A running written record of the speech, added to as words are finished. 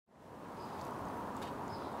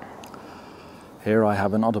Here I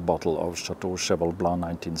have another bottle of Château Cheval Blanc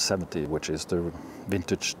 1970, which is the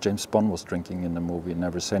vintage James Bond was drinking in the movie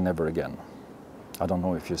Never Say Never Again. I don't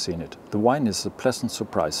know if you've seen it. The wine is a pleasant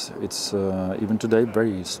surprise. It's even today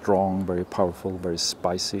very strong, very powerful, very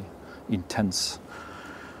spicy, intense.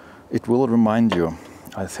 It will remind you,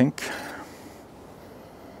 I think,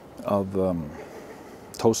 of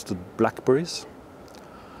toasted blackberries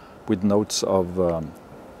with notes of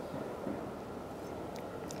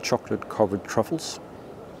chocolate-covered truffles,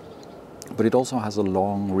 but it also has a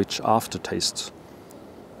long, rich aftertaste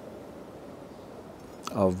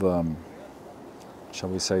of, shall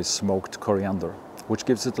we say, smoked coriander, which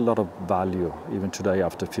gives it a lot of value even today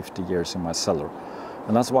after 50 years in my cellar.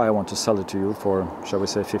 And that's why I want to sell it to you for, shall we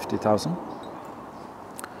say, 50,000.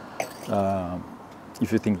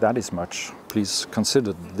 If you think that is much, please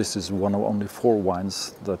consider this is one of only 4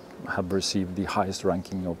 wines that have received the highest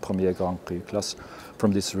ranking of Premier Grand Prix class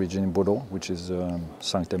from this region in Bordeaux, which is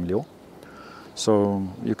Saint-Emilion. So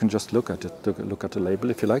you can just look at it, look at the label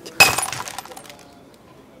if you like.